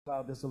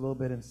About this a little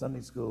bit in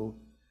Sunday school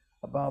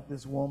about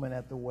this woman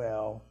at the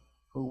well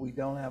who we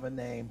don't have a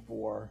name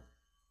for,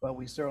 but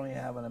we certainly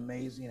have an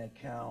amazing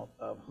account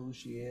of who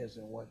she is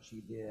and what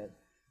she did.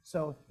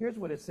 So here's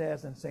what it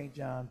says in St.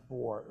 John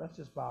 4. Let's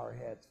just bow our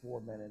heads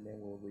for a minute and then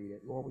we'll read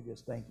it. Lord, we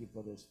just thank you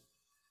for this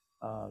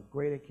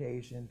great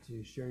occasion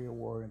to share your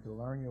word and to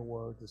learn your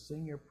word, to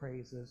sing your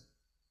praises,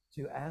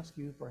 to ask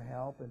you for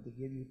help and to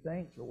give you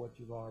thanks for what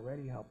you've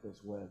already helped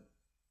us with.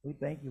 We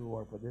thank you,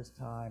 Lord, for this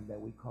time that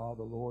we call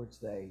the Lord's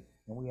Day.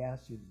 And we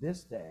ask you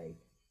this day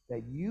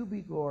that you be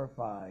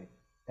glorified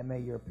and may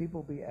your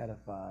people be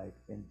edified.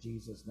 In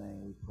Jesus' name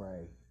we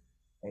pray.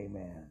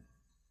 Amen.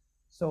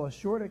 So a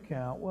short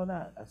account, well,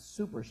 not a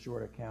super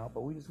short account,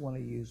 but we just want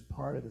to use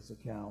part of this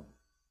account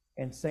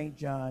in St.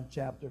 John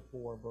chapter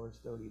 4, verse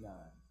 39,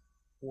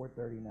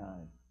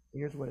 439.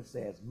 Here's what it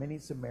says. Many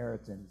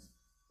Samaritans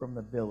from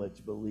the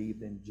village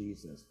believed in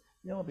Jesus.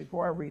 You know,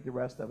 before I read the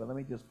rest of it, let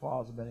me just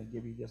pause a minute and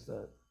give you just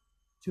a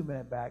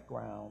 2-minute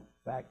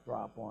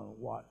backdrop on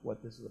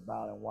what this is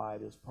about and why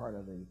this part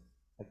of the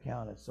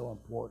account is so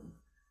important.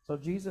 So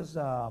Jesus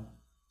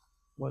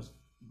was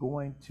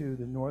going to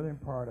the northern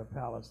part of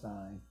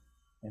Palestine,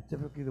 and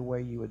typically the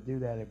way you would do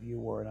that if you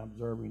were an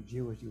observing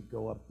Jewish, you would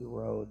go up the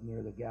road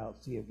near the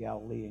Sea of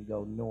Galilee and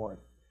go north.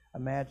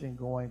 Imagine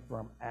going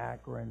from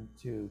Akron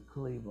to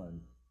Cleveland.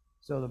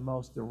 So the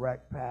most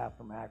direct path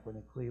from Akron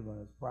to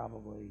Cleveland is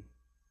probably,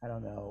 I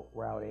don't know,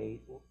 Route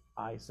 8,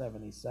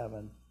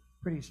 I-77,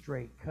 pretty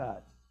straight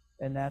cut.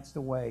 And that's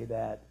the way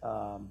that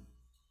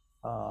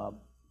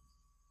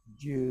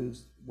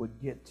Jews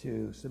would get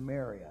to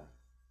Samaria.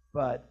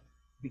 But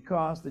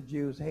because the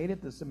Jews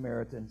hated the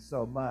Samaritans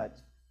so much,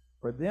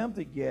 for them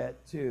to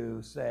get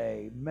to,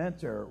 say,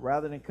 Mentor,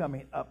 rather than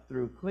coming up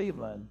through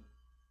Cleveland,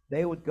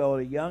 they would go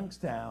to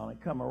Youngstown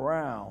and come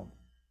around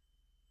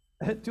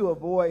to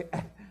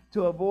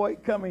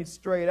avoid coming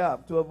straight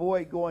up, to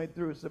avoid going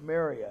through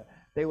Samaria.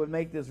 They would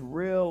make this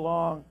real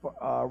long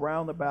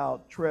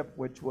roundabout trip,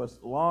 which was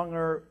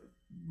longer,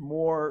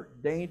 more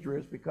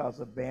dangerous because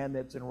of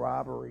bandits and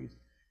robberies.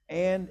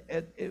 And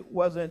it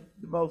wasn't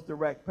the most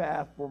direct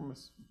path from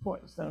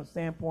a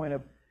standpoint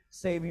of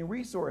saving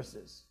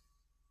resources.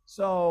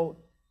 So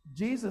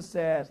Jesus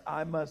says,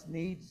 I must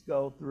needs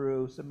go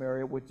through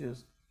Samaria, which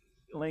is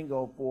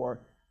lingo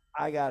for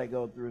I got to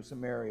go through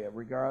Samaria,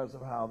 regardless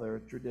of how their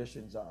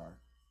traditions are.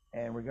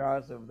 And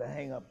regardless of the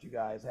hang-ups you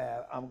guys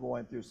have, I'm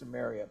going through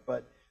Samaria.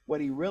 But what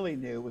he really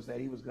knew was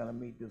that he was going to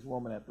meet this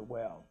woman at the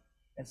well.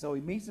 And so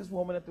he meets this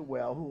woman at the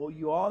well, who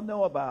you all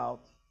know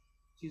about.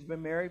 She's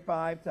been married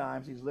 5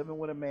 times. She's living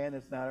with a man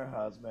that's not her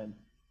husband.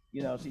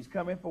 You know, she's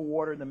coming for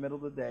water in the middle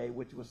of the day,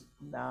 which was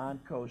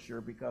non-kosher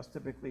because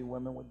typically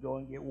women would go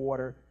and get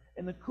water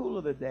in the cool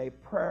of the day,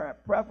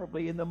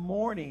 preferably in the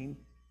morning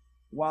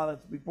while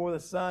it's before the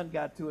sun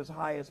got to its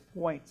highest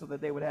point so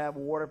that they would have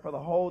water for the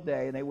whole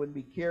day and they wouldn't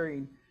be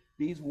carrying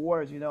these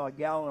waters. You know, a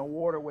gallon of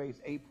water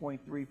weighs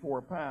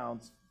 8.34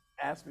 pounds.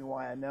 Ask me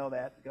why I know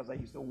that, because I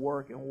used to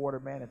work in water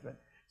management.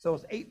 So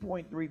it's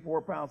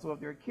 8.34 pounds. So if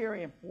they're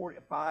carrying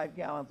 5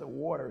 gallons of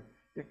water,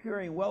 they're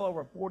carrying well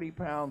over 40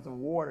 pounds of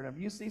water. And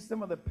if you see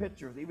some of the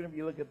pictures, even if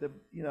you look at the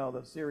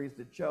series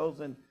The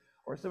Chosen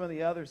or some of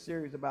the other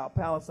series about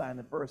Palestine in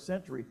the first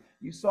century,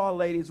 you saw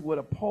ladies with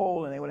a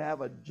pole and they would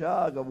have a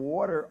jug of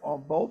water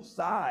on both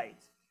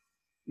sides.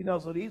 You know,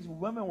 so these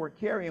women were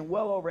carrying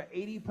well over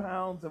 80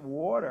 pounds of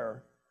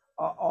water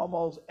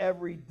almost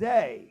every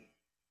day.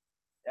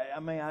 I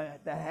mean,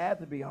 that had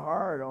to be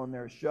hard on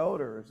their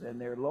shoulders and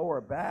their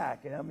lower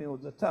back. And I mean, it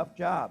was a tough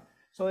job.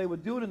 So they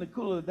would do it in the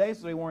cool of the day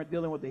so they weren't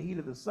dealing with the heat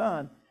of the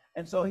sun.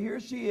 And so here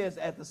she is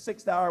at the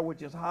 6th hour,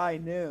 which is high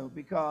noon,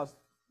 because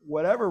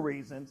whatever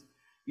reasons,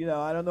 you know,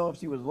 I don't know if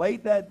she was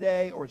late that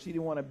day or she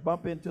didn't want to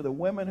bump into the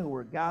women who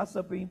were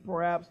gossiping,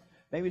 perhaps.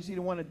 Maybe she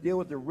didn't want to deal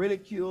with the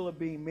ridicule of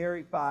being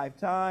married 5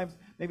 times.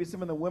 Maybe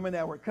some of the women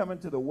that were coming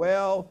to the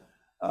well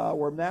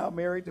were now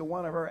married to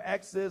one of her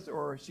exes,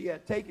 or she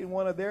had taken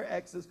one of their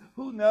exes.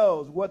 Who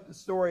knows what the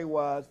story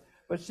was,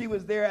 but she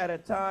was there at a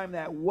time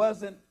that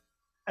wasn't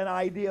an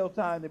ideal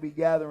time to be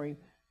gathering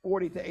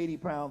 40 to 80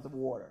 pounds of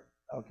water,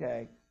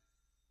 okay?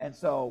 And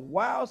so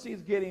while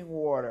she's getting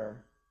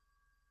water,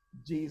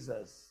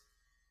 Jesus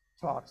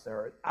talks to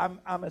her.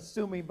 I'm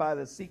assuming by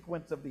the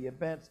sequence of the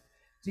events,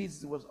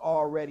 Jesus was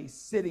already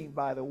sitting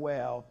by the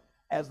well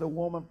as the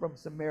woman from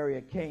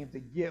Samaria came to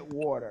get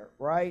water,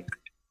 right?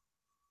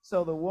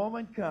 So the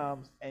woman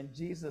comes and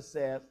Jesus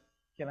says,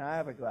 can I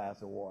have a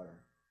glass of water?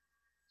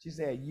 She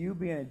said, you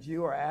being a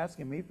Jew are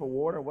asking me for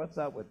water? What's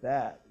up with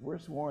that? We're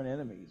sworn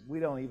enemies. We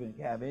don't even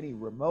have any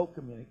remote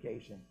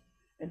communication.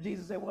 And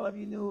Jesus said, well, if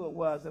you knew who it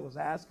was that was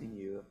asking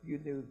you, if you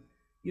knew,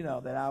 you know,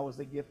 that I was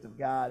the gift of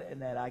God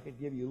and that I could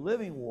give you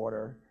living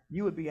water,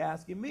 you would be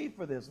asking me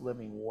for this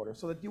living water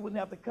so that you wouldn't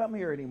have to come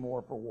here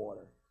anymore for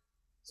water.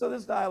 So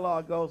this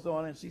dialogue goes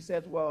on, and she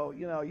says, well,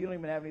 you know, you don't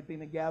even have anything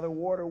to gather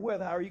water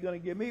with. How are you going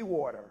to give me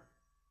water?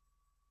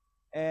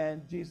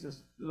 And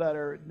Jesus let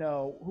her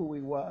know who he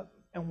was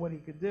and what he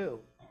could do.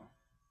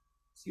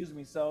 Excuse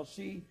me. So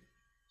she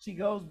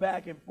goes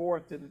back and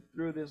forth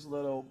through this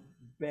little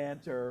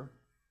banter,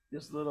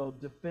 this little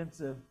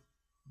defensive,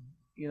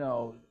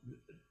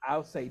 I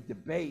would say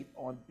debate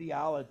on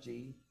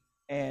theology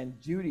and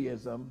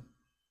Judaism.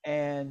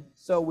 And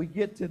so we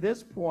get to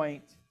this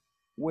point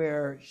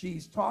where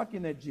she's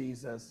talking to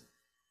Jesus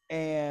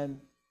and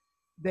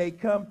they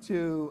come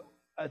to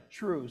a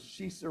truce.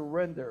 She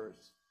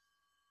surrenders.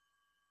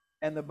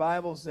 And the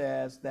Bible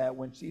says that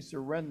when she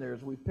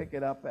surrenders, we pick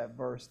it up at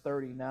verse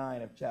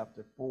 39 of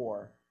chapter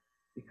 4,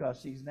 because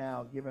she's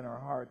now given her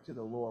heart to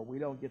the Lord. We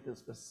don't get the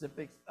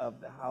specifics of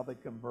how the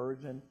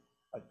conversion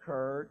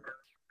occurred.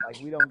 Like,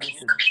 we don't get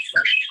the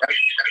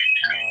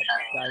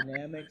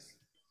dynamics.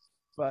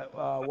 But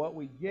what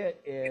we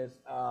get is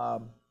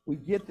we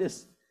get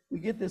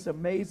this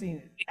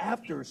amazing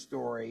after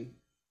story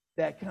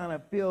that kind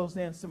of fills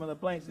in some of the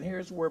blanks. And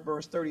here's where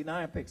verse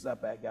 39 picks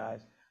up at,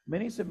 guys.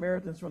 Many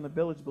Samaritans from the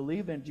village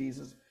believed in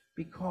Jesus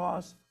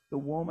because the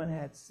woman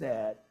had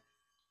said,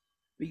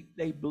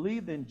 they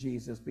believed in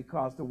Jesus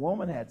because the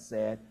woman had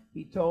said,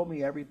 he told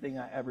me everything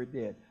I ever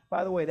did.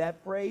 By the way,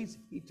 that phrase,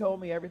 he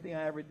told me everything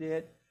I ever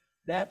did,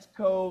 that's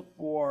code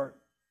for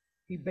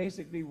he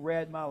basically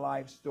read my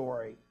life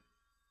story.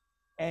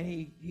 And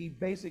he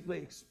basically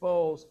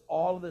exposed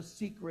all of the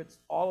secrets,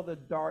 all of the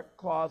dark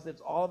closets,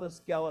 all of the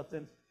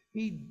skeletons.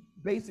 He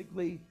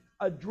basically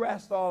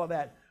addressed all of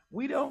that.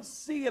 We don't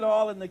see it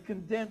all in the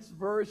condensed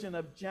version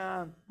of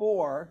John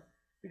 4,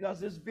 because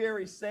this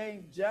very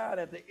same John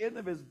at the end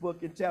of his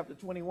book in chapter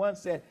 21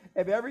 said,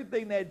 if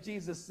everything that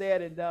Jesus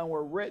said and done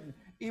were written,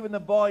 even the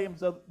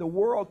volumes of the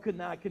world could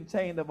not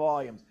contain the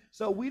volumes.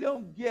 So we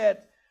don't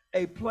get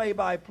a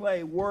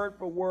play-by-play,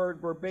 word-for-word,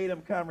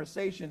 verbatim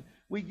conversation.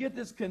 We get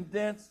this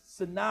condensed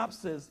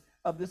synopsis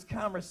of this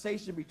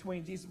conversation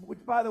between Jesus,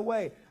 which, by the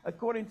way,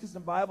 according to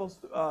some Bible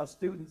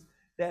students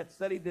that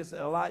studied this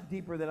a lot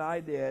deeper than I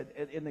did,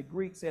 in the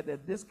Greek, said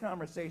that this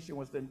conversation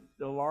was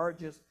the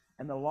largest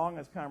and the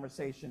longest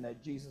conversation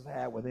that Jesus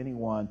had with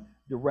anyone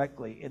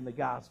directly in the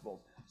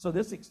Gospels. So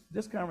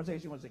this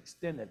conversation was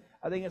extended.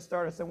 I think it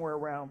started somewhere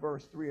around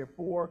verse 3 or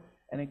 4,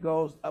 and it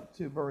goes up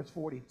to verse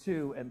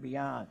 42 and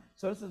beyond.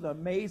 So this is an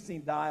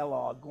amazing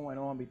dialogue going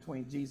on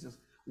between Jesus,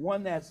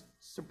 one that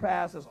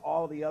surpasses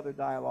all the other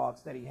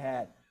dialogues that he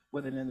had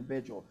with an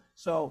individual.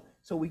 So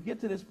we get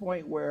to this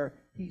point where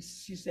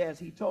she says,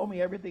 he told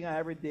me everything I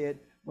ever did.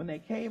 When they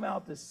came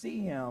out to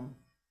see him,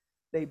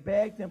 they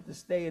begged him to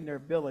stay in their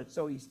village,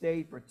 so he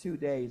stayed for 2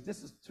 days.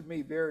 This is, to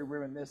me, very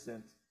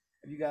reminiscent,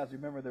 if you guys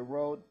remember the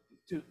road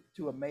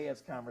to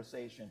Emmaus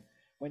conversation,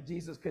 when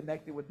Jesus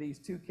connected with these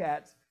two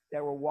cats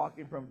that were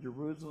walking from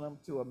Jerusalem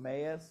to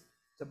Emmaus.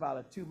 It's about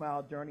a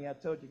 2-mile journey. I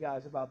told you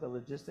guys about the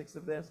logistics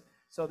of this.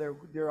 So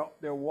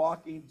they're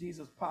walking.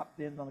 Jesus popped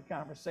in on the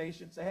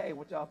conversation, say, hey,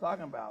 what y'all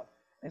talking about?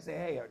 And they say,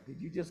 hey,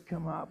 did you just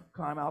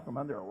climb out from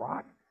under a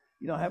rock?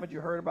 Haven't you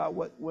heard about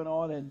what went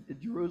on in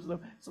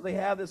Jerusalem? So they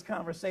have this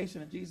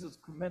conversation, and Jesus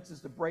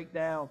commences to break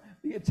down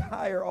the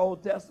entire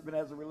Old Testament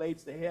as it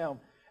relates to him.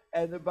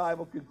 And the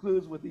Bible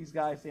concludes with these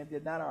guys saying,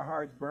 did not our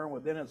hearts burn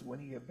within us when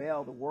he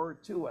availed the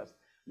word to us?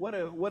 What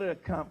a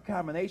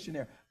combination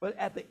there. But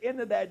at the end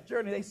of that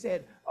journey, they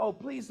said, oh,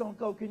 please don't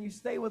go. Can you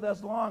stay with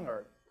us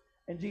longer?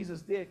 And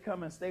Jesus did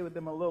come and stay with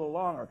them a little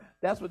longer.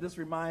 That's what this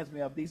reminds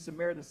me of. These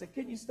Samaritans said,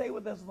 can you stay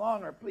with us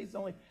longer? Please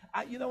only.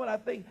 You know what I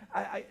think?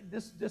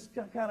 This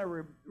kind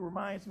of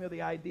reminds me of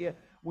the idea.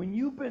 When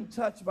you've been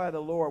touched by the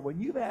Lord, when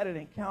you've had an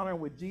encounter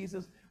with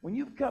Jesus, when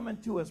you've come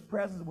into his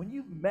presence, when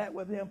you've met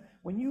with him,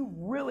 when you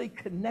really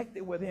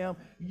connected with him,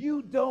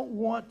 you don't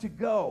want to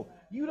go.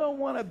 You don't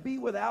want to be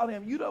without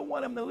him. You don't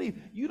want him to leave.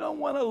 You don't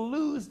want to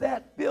lose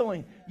that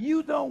feeling.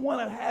 You don't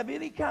want to have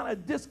any kind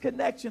of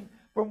disconnection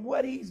from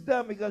what he's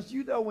done, because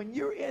when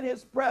you're in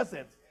his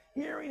presence,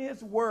 hearing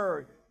his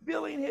word,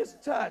 feeling his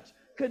touch,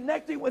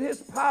 connecting with his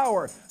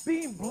power,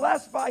 being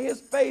blessed by his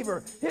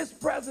favor, his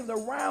presence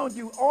around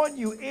you, on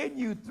you, in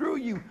you, through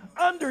you,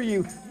 under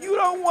you, you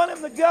don't want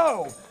him to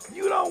go.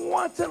 You don't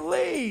want to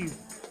leave.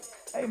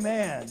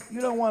 Amen.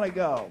 You don't want to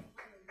go.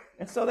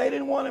 And so they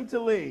didn't want him to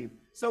leave.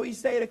 So he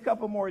stayed a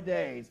couple more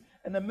days.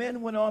 And the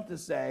men went on to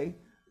say,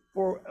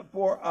 for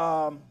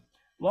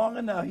long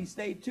enough, he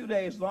stayed 2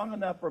 days, long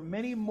enough for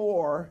many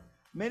more.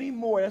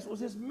 That was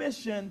his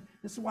mission.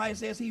 This is why it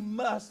says he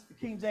must, the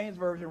King James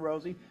Version,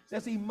 Rosie,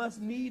 says he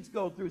must needs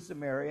go through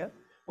Samaria,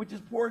 which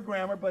is poor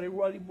grammar, but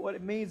what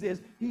it means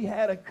is he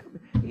had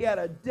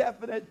a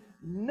definite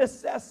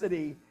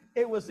necessity.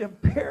 It was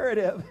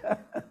imperative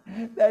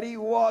that he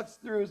walks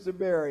through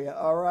Samaria,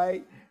 all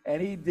right? And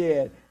he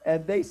did.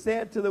 And they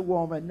said to the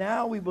woman,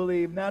 now we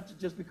believe, not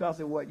just because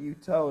of what you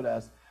told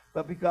us,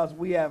 but because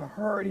we have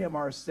heard him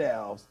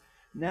ourselves.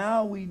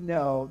 Now we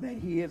know that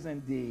he is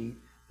indeed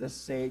the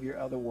Savior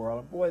of the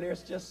world. And boy,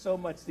 there's just so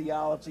much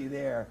theology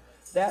there.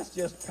 That's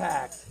just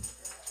packed.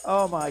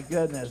 Oh my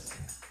goodness.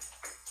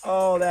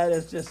 Oh, that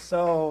is just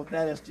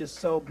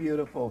so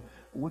beautiful.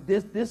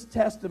 This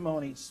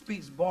testimony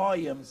speaks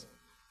volumes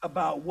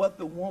about what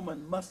the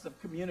woman must have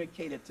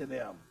communicated to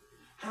them.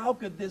 How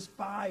could this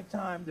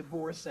 5-time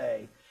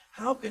divorcee,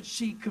 how could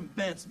she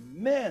convince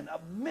men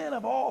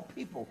of all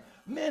people,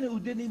 Men who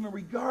didn't even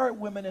regard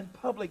women in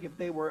public if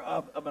they were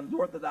of an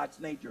orthodox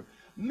nature.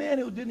 Men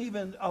who didn't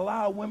even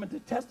allow women to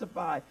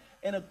testify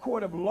in a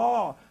court of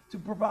law to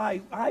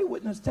provide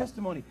eyewitness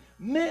testimony.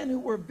 Men who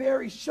were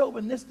very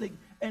chauvinistic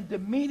and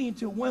demeaning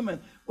to women.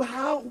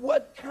 Well,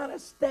 what kind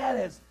of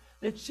status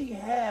did she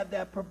have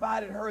that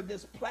provided her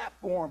this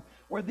platform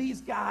where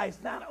these guys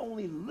not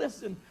only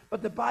listen,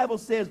 but the Bible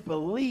says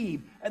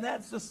believe? And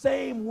that's the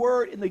same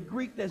word in the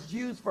Greek that's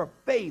used for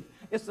faith.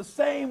 It's the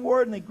same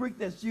word in the Greek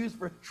that's used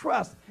for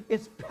trust.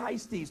 It's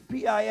pistis,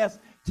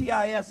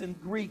 P-I-S-T-I-S in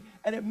Greek.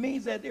 And it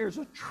means that there's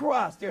a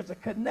trust, there's a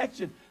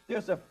connection,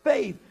 there's a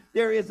faith,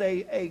 there is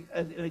an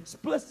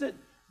explicit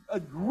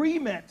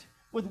agreement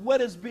with what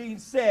is being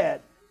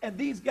said. And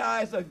these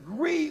guys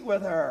agreed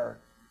with her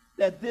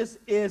that this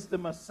is the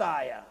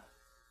Messiah.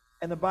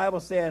 And the Bible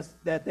says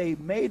that they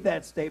made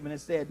that statement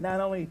and said,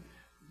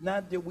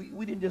 not that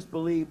we didn't just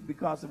believe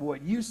because of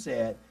what you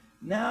said.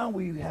 Now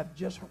we've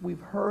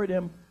heard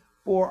him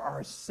for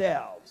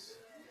ourselves.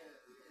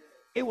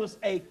 It was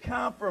a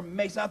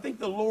confirmation. I think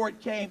the Lord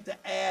came to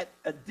add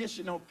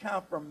additional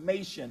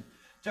confirmation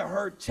to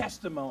her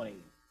testimony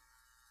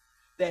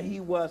that he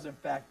was in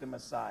fact the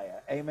Messiah.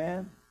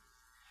 Amen.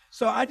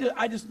 So I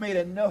just made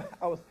a note.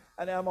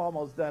 I'm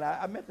almost done.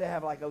 I meant to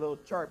have like a little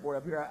chartboard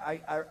up here.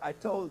 I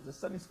told the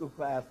Sunday school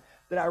class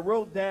that I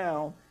wrote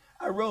down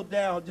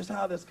just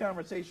how this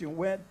conversation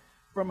went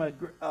from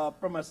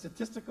a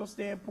statistical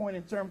standpoint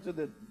in terms of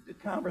the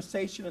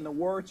conversation and the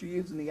words you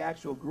use in the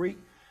actual Greek.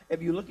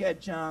 If you look at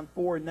John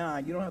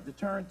 4:9, you don't have to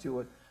turn to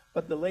it,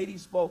 but the lady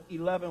spoke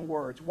 11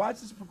 words.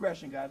 Watch this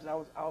progression, guys. I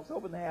was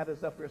hoping to have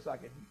this up here so I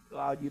could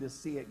allow you to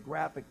see it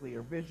graphically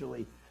or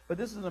visually. But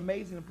this is an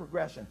amazing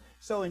progression.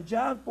 So in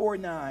John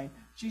 4:9,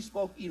 she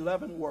spoke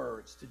 11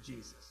 words to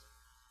Jesus.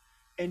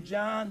 In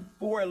John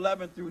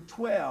 4:11 through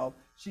 12,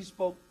 she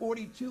spoke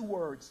 42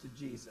 words to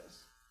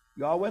Jesus.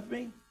 You all with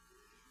me?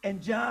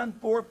 In John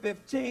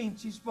 4:15,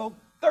 she spoke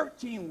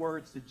 13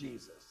 words to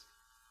Jesus.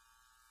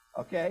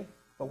 Okay?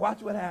 But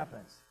watch what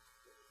happens.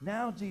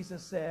 Now she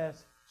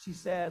says,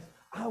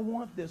 I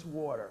want this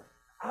water.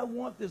 I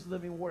want this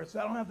living water so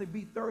I don't have to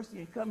be thirsty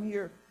and come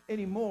here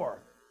anymore,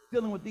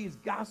 dealing with these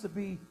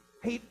gossipy,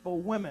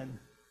 hateful women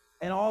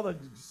and all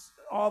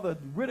the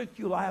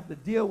ridicule I have to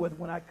deal with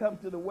when I come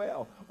to the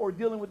well, or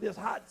dealing with this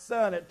hot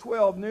sun at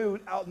 12 noon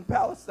out in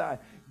Palestine.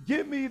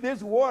 Give me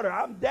this water.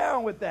 I'm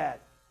down with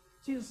that.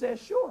 Jesus says,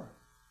 sure,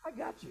 I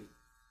got you.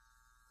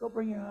 Go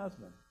bring your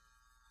husband.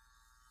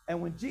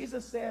 And when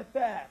Jesus said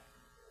that,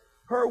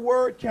 her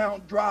word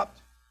count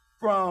dropped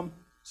from,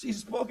 she's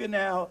spoken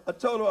now a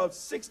total of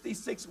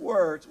 66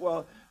 words.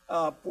 Well,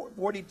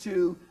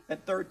 42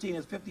 and 13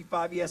 is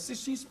 55. Yes,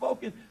 she's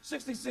spoken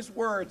 66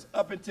 words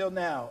up until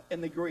now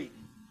in the Greek.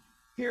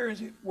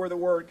 Here's where the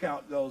word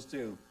count goes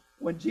to.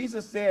 When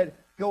Jesus said,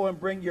 go and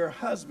bring your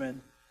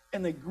husband,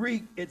 in the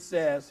Greek it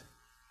says,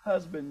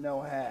 husband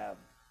no have.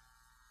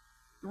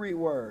 3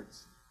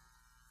 words.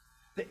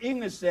 The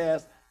English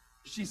says,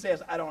 she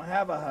says, I don't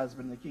have a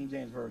husband in the King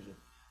James Version.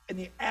 In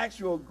the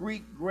actual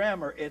Greek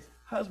grammar, it's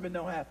husband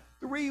no have.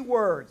 3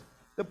 words.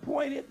 The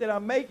point that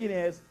I'm making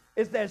is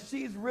that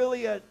she's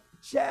really a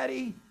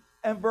chatty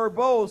and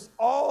verbose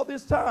all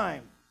this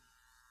time.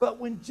 But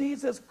when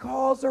Jesus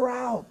calls her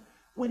out,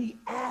 when he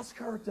asks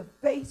her to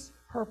face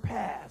her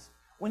past,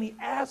 when he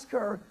asks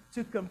her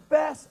to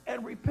confess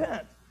and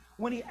repent,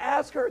 when he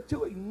asks her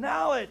to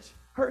acknowledge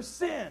her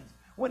sins,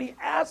 when he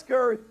asks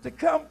her to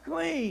come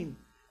clean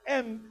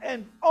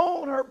and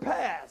own her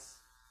past,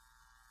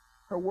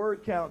 her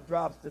word count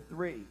drops to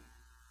 3.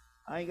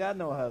 I ain't got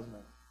no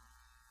husband.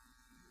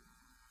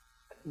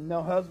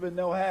 No husband,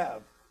 no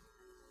have.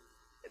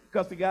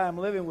 Because the guy I'm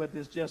living with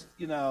is just,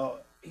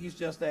 he's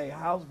just a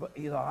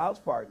house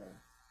partner.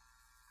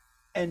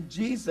 And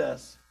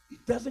Jesus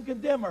doesn't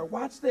condemn her.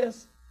 Watch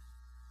this.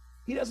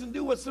 He doesn't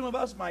do what some of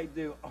us might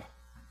do. Oh,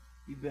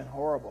 you've been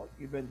horrible.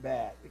 You've been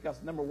bad.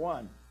 Because number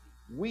one,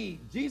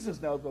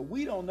 Jesus knows, but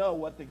we don't know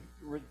what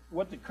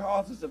the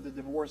causes of the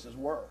divorces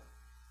were.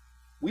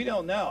 We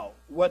don't know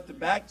what the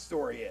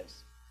backstory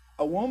is.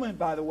 A woman,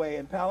 by the way,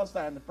 in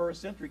Palestine in the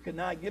first century could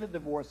not get a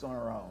divorce on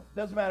her own.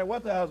 Doesn't matter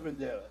what the husband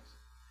does.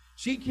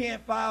 She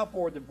can't file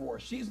for a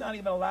divorce. She's not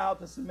even allowed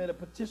to submit a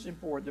petition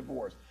for a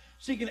divorce.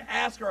 She can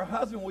ask her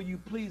husband, will you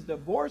please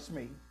divorce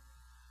me?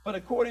 But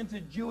according to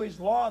Jewish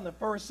law in the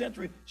first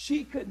century,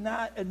 she could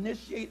not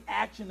initiate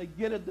action to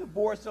get a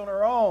divorce on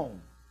her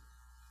own.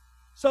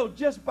 So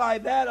just by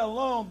that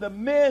alone, the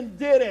men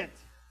did it.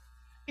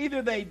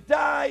 Either they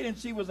died and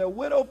she was a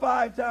widow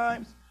 5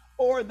 times,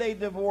 or they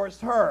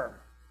divorced her,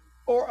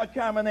 or a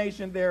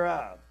combination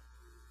thereof.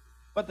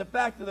 But the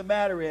fact of the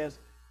matter is,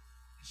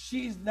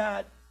 she's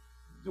not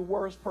the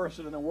worst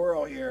person in the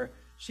world here.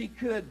 She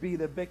could be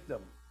the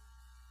victim.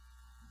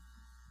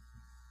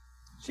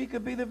 She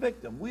could be the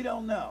victim. We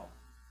don't know.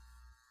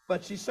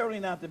 But she's certainly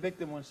not the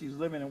victim when she's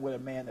living with a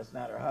man that's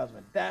not her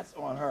husband. That's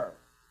on her.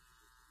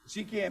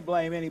 She can't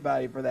blame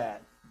anybody for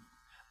that.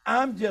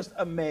 I'm just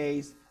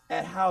amazed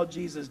at how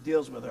Jesus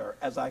deals with her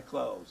as I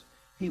close.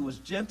 He was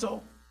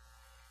gentle.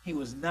 He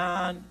was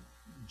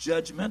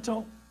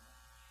non-judgmental.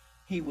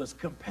 He was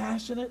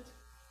compassionate.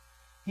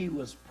 He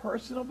was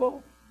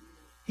personable.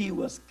 He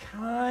was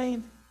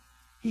kind.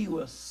 He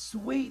was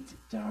sweet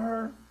to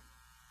her.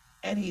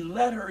 And he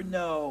let her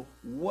know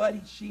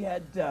what she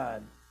had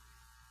done.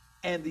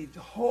 And the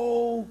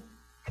whole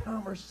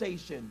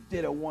conversation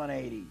did a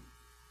 180.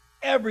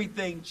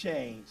 Everything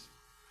changed.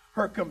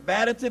 Her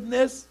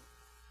combativeness,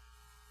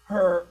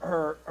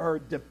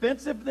 her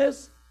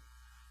defensiveness,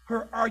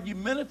 her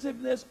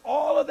argumentativeness,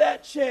 all of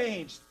that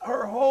changed.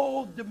 Her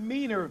whole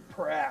demeanor,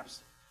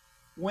 perhaps,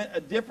 went a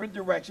different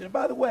direction. And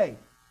by the way,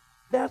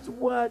 that's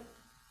what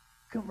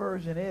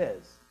conversion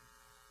is.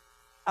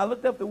 I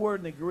looked up the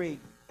word in the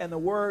Greek, and the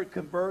word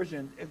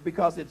conversion,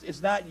 because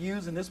it's not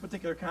used in this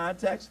particular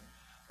context,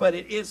 but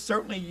it is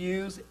certainly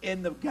used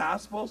in the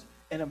Gospels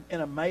in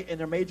a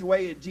major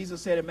way. Jesus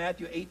said in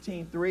Matthew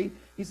 18:3,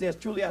 he says,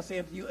 truly I say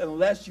unto you,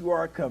 unless you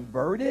are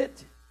converted,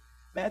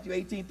 Matthew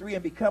 18:3,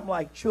 and become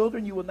like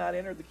children, you will not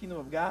enter the kingdom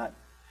of God.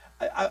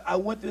 I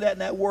went through that,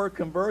 and that word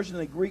conversion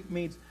in the Greek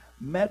means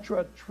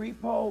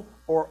metratripo,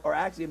 or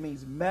actually it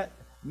means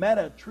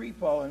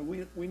metatripo, and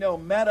we know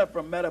meta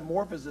from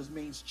metamorphosis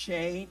means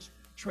change,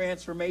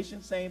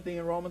 transformation. Same thing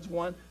in Romans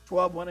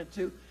 1:12, 1 and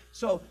 2.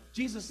 So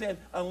Jesus said,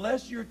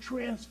 unless you're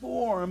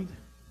transformed,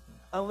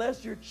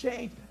 unless you're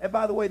changed. And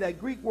by the way, that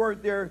Greek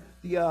word there,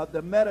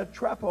 the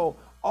metatrepo,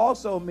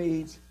 also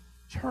means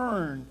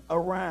turn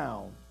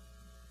around.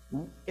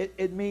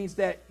 It means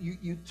that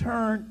you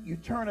turn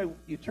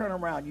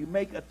around. You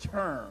make a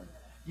turn.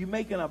 You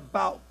make an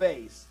about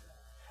face.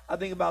 I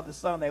think about the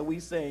song that we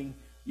sing.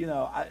 You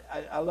know,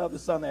 I love the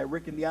song that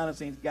Rick and Deanna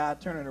sings, God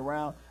Turn It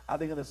Around. I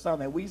think of the song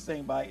that we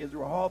sing by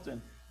Israel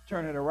Halton,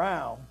 Turn It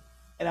Around.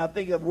 And I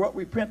think of what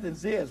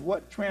repentance is,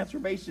 what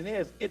transformation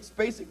is. It's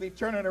basically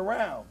turning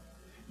around.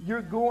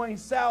 You're going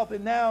south,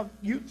 and now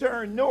you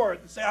turn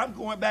north and say, I'm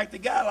going back to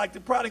God, like the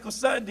prodigal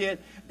son did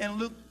in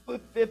Luke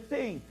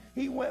 15.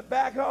 He went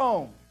back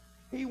home.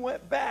 He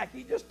went back.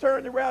 He just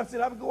turned around and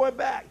said, I'm going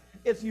back.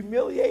 It's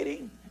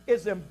humiliating.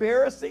 It's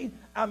embarrassing.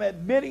 I'm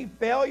admitting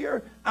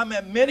failure. I'm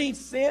admitting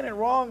sin and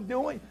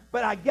wrongdoing,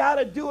 but I got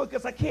to do it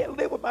because I can't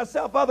live with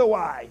myself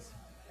otherwise.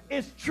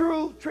 It's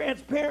true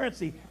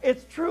transparency.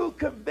 It's true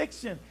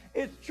conviction.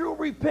 It's true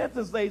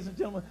repentance, ladies and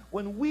gentlemen.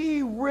 When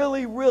we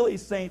really,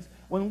 saints,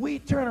 when we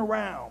turn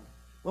around,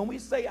 when we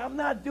say, I'm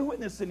not doing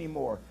this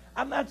anymore.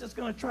 I'm not just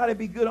going to try to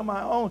be good on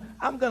my own.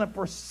 I'm going to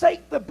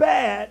forsake the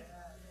bad,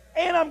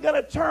 and I'm going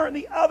to turn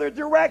the other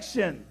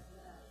direction.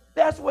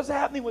 That's what's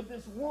happening with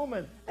this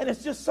woman. And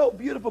it's just so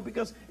beautiful,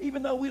 because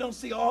even though we don't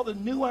see all the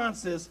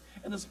nuances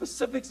and the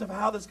specifics of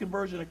how this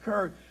conversion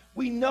occurred,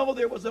 we know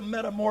there was a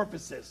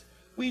metamorphosis.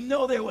 We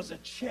know there was a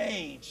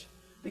change,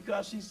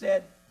 because she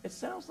said, it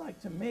sounds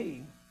like to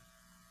me,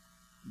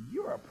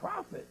 you're a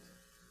prophet.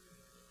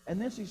 And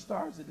then she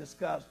starts to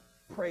discuss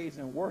praise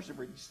and worship.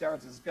 She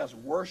starts to discuss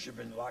worship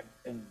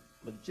and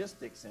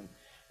logistics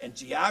and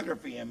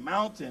geography and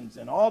mountains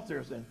and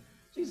altars. And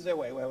she said,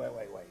 wait.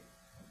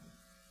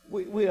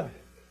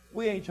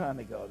 We ain't trying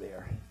to go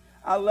there.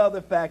 I love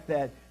the fact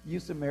that you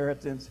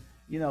Samaritans,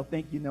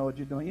 think you know what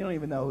you're doing. You don't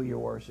even know who you're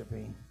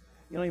worshiping.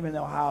 You don't even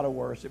know how to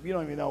worship. You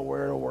don't even know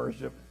where to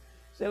worship.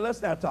 He said,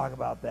 let's not talk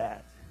about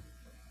that.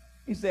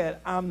 He said,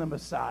 I'm the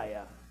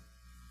Messiah.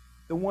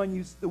 The one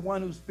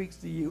who speaks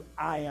to you,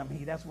 I am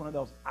he. That's one of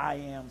those I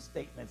am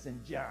statements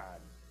in John.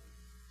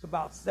 It's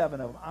about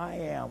 7 of them. I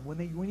am. When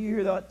you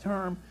hear that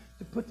term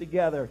to put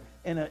together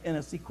in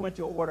a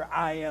sequential order,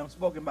 I am,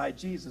 spoken by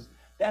Jesus,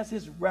 that's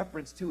his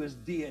reference to his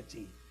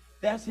deity.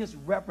 That's his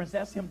reference.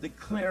 That's him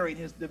declaring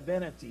his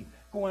divinity,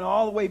 going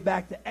all the way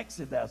back to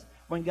Exodus,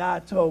 when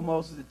God told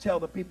Moses to tell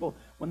the people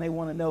when they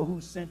want to know who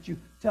sent you,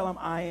 tell them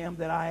I am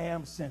that I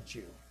am sent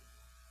you.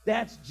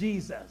 That's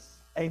Jesus.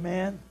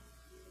 Amen.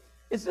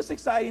 Is this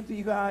exciting to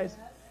you guys?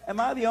 Am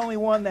I the only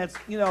one that's,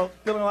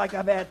 feeling like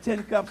I've had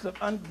 10 cups of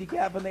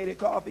undecaffeinated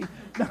coffee?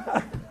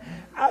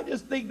 I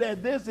just think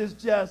that this is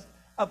just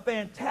a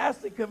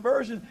fantastic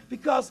conversion,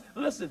 because,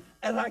 listen,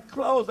 as I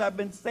close, I've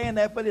been saying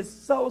that, but it's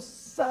so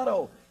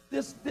subtle.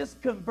 This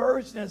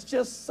conversion is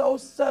just so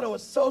subtle.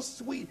 It's so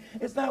sweet.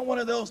 It's not one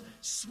of those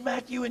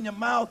smack you in your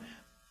mouth,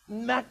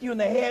 knock you in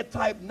the head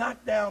type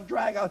knockdown,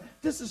 drag out.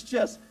 This is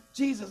just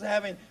Jesus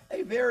having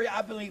a very,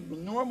 I believe,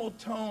 normal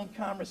tone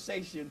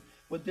conversation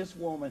with this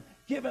woman,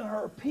 giving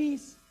her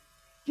peace,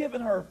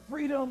 giving her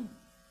freedom,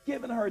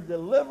 giving her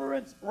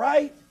deliverance,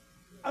 right?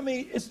 I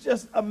mean, it's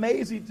just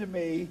amazing to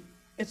me.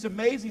 It's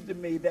amazing to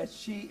me that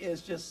she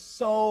is just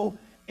so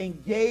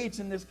engaged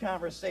in this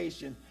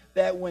conversation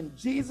that when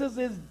Jesus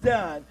is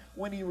done,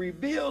 when he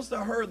reveals to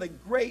her the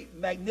great,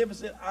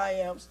 magnificent I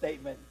am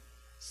statement,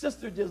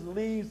 sister just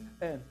leaves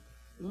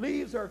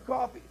her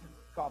coffee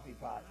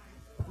pot,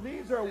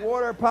 leaves her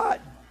water pot.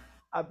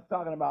 I'm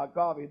talking about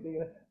coffee.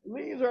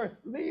 Leaves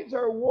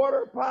her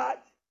water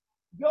pot,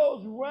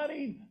 goes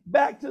running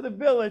back to the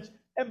village.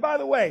 And by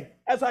the way,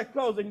 as I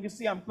close, and you can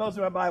see I'm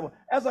closing my Bible.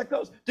 As I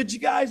close, did you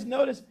guys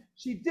notice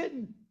she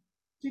didn't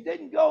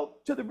go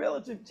to the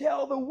village and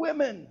tell the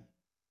women?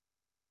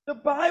 The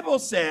Bible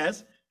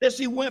says that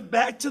she went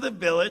back to the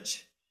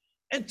village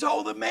and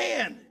told the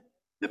man.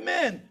 The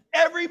men,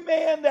 every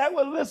man that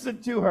would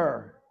listen to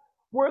her.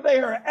 Were they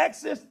her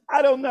exes?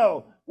 I don't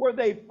know. Were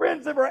they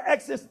friends of her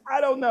exes?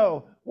 I don't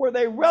know. Were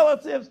they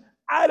relatives?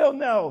 I don't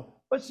know.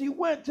 But she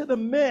went to the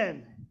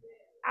men.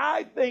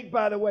 I think,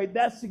 by the way,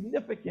 that's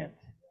significant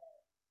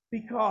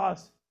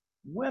because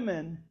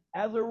women,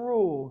 as a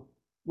rule,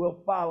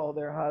 will follow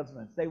their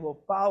husbands. They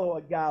will follow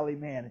a godly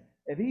man.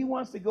 If he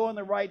wants to go in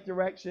the right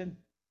direction,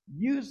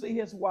 usually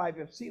his wife,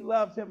 if she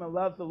loves him and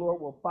loves the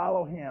Lord, will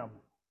follow him.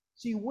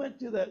 She went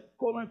to the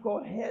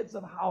quote-unquote heads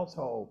of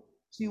household.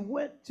 She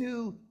went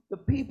to the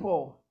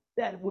people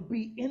that would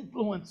be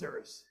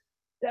influencers,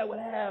 that would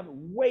have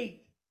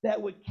weight,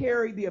 that would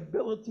carry the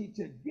ability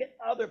to get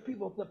other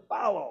people to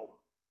follow.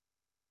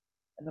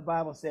 And the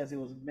Bible says it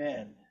was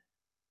men.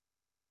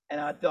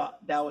 And I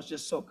thought that was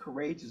just so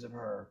courageous of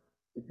her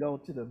to go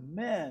to the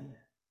men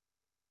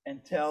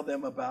and tell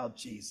them about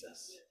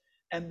Jesus.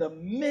 And the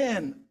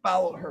men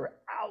followed her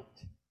out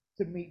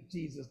to meet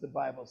Jesus, the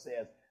Bible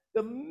says.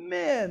 The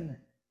men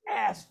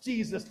asked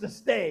Jesus to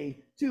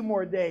stay 2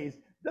 more days.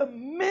 The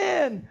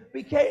men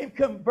became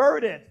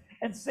converted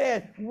and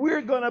said,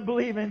 we're going to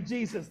believe in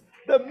Jesus.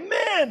 The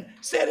men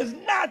said it's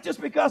not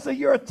just because of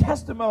your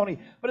testimony,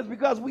 but it's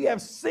because we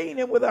have seen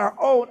him with our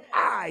own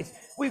eyes.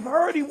 We've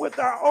heard him with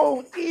our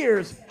own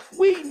ears.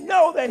 We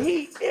know that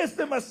he is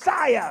the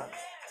Messiah,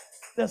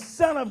 the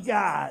Son of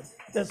God,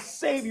 the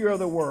Savior of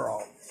the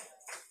world.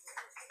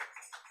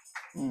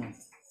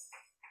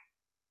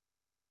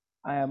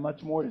 I have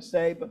much more to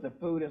say, but the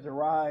food has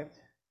arrived.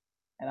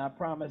 And I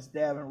promised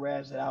Deb and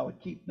Reg that I would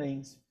keep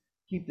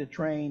the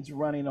trains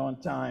running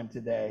on time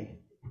today.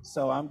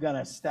 So I'm going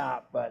to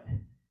stop, but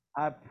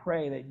I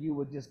pray that you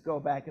would just go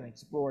back and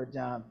explore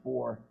John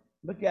 4.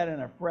 Look at it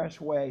in a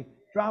fresh way.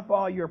 Drop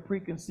all your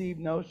preconceived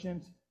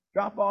notions.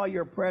 Drop all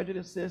your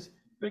prejudices.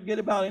 Forget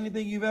about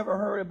anything you've ever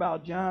heard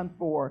about John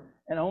 4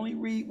 and only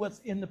read what's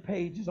in the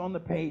pages, on the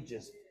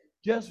pages.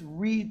 Just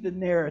read the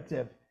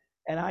narrative.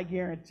 And I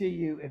guarantee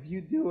you, if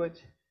you do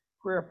it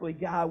prayerfully,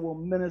 God will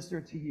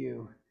minister to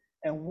you.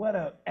 And what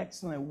an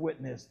excellent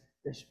witness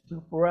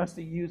for us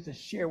to use to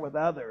share with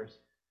others,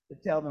 to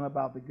tell them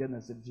about the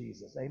goodness of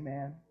Jesus.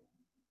 Amen.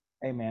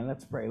 Amen.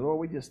 Let's pray. Lord,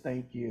 we just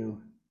thank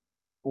you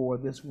for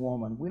this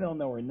woman. We don't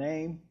know her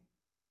name.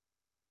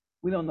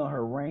 We don't know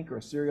her rank or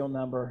serial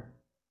number.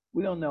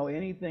 We don't know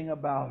anything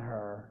about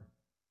her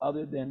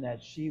other than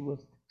that she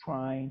was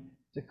trying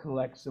to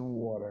collect some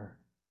water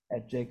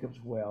at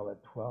Jacob's well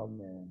at 12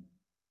 noon.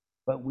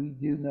 But we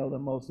do know the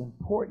most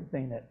important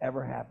thing that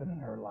ever happened in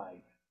her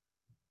life,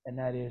 and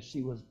that is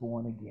she was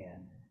born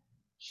again.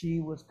 She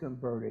was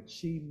converted.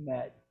 She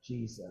met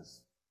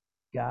Jesus,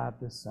 God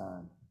the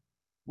Son.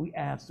 We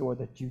ask, Lord,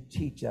 that you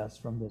teach us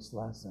from this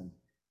lesson.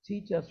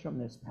 Teach us from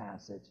this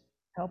passage.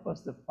 Help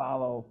us to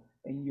follow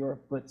in your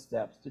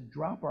footsteps, to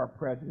drop our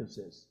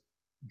prejudices,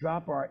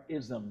 drop our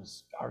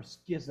isms, our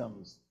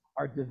schisms,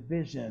 our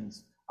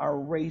divisions, our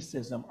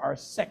racism, our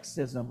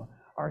sexism,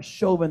 our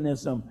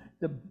chauvinism,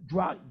 to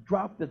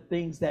drop the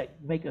things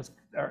that make us,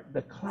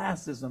 the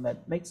classism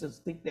that makes us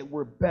think that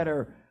we're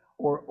better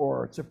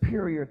or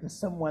superior to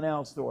someone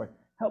else, Lord.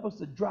 Help us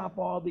to drop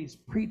all these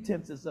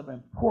pretenses of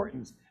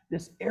importance,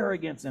 this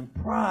arrogance and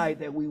pride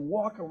that we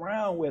walk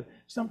around with,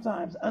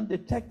 sometimes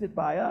undetected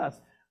by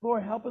us.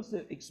 Lord, help us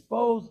to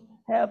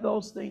have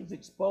those things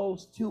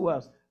exposed to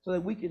us so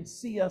that we can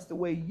see us the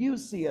way you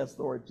see us,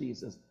 Lord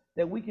Jesus,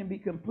 that we can be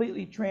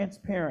completely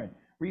transparent.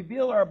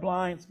 Reveal our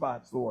blind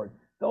spots, Lord.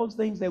 Those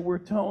things that we're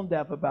tone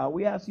deaf about,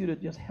 we ask you to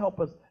just help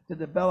us to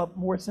develop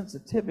more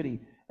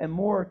sensitivity and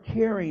more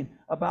caring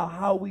about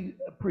how we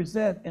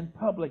present in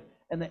public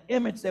and the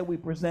image that we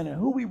present and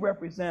who we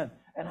represent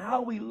and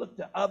how we look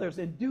to others.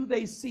 And do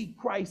they see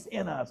Christ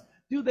in us?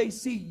 Do they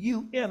see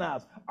you in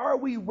us? Are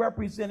we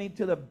representing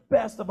to the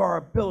best of our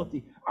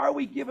ability? Are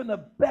we giving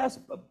the best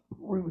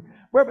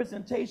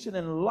representation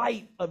and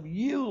light of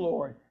you,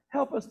 Lord?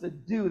 Help us to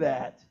do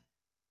that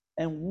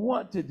and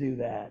want to do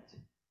that,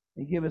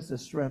 and give us the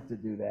strength to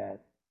do that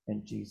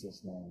in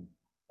Jesus' name.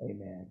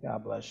 Amen.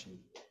 God bless you.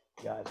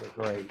 You guys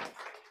are great.